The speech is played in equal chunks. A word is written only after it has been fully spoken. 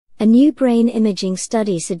A new brain imaging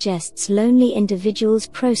study suggests lonely individuals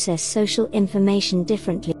process social information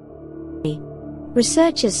differently.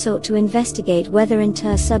 Researchers sought to investigate whether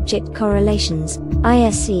inter-subject correlations,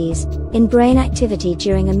 ISCs, in brain activity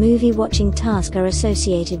during a movie-watching task are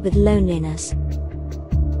associated with loneliness.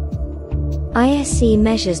 ISC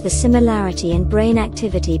measures the similarity in brain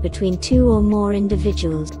activity between two or more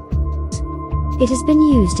individuals. It has been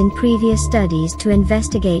used in previous studies to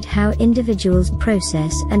investigate how individuals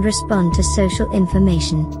process and respond to social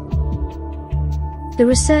information. The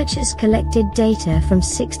researchers collected data from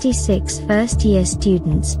 66 first-year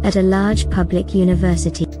students at a large public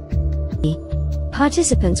university.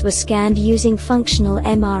 Participants were scanned using functional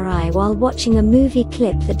MRI while watching a movie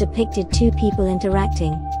clip that depicted two people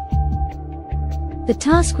interacting. The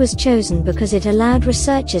task was chosen because it allowed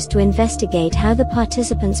researchers to investigate how the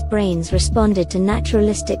participants' brains responded to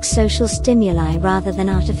naturalistic social stimuli rather than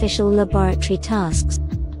artificial laboratory tasks.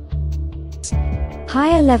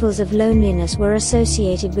 Higher levels of loneliness were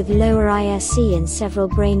associated with lower ISC in several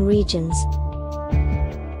brain regions.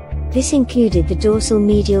 This included the dorsal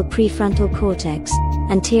medial prefrontal cortex,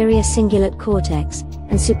 anterior cingulate cortex,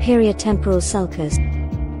 and superior temporal sulcus.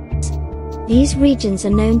 These regions are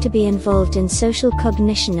known to be involved in social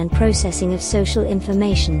cognition and processing of social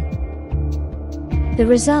information. The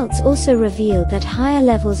results also revealed that higher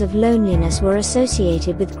levels of loneliness were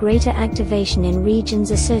associated with greater activation in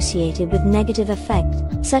regions associated with negative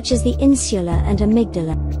affect, such as the insula and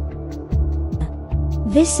amygdala.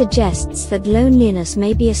 This suggests that loneliness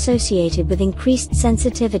may be associated with increased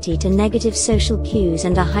sensitivity to negative social cues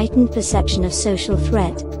and a heightened perception of social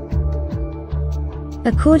threat.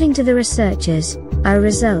 According to the researchers, our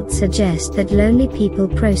results suggest that lonely people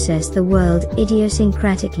process the world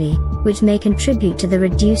idiosyncratically, which may contribute to the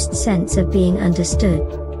reduced sense of being understood.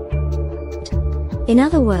 In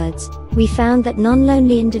other words, we found that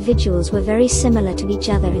non-lonely individuals were very similar to each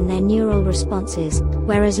other in their neural responses,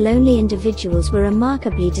 whereas lonely individuals were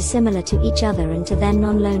remarkably dissimilar to each other and to their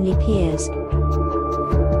non-lonely peers.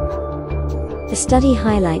 The study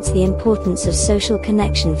highlights the importance of social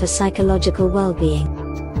connection for psychological well-being.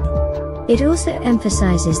 It also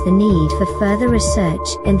emphasizes the need for further research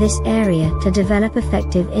in this area to develop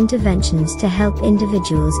effective interventions to help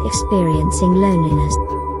individuals experiencing loneliness.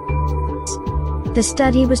 The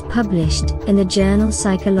study was published in the journal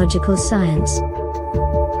Psychological Science.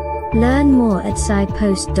 Learn more at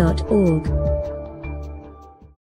scipost.org.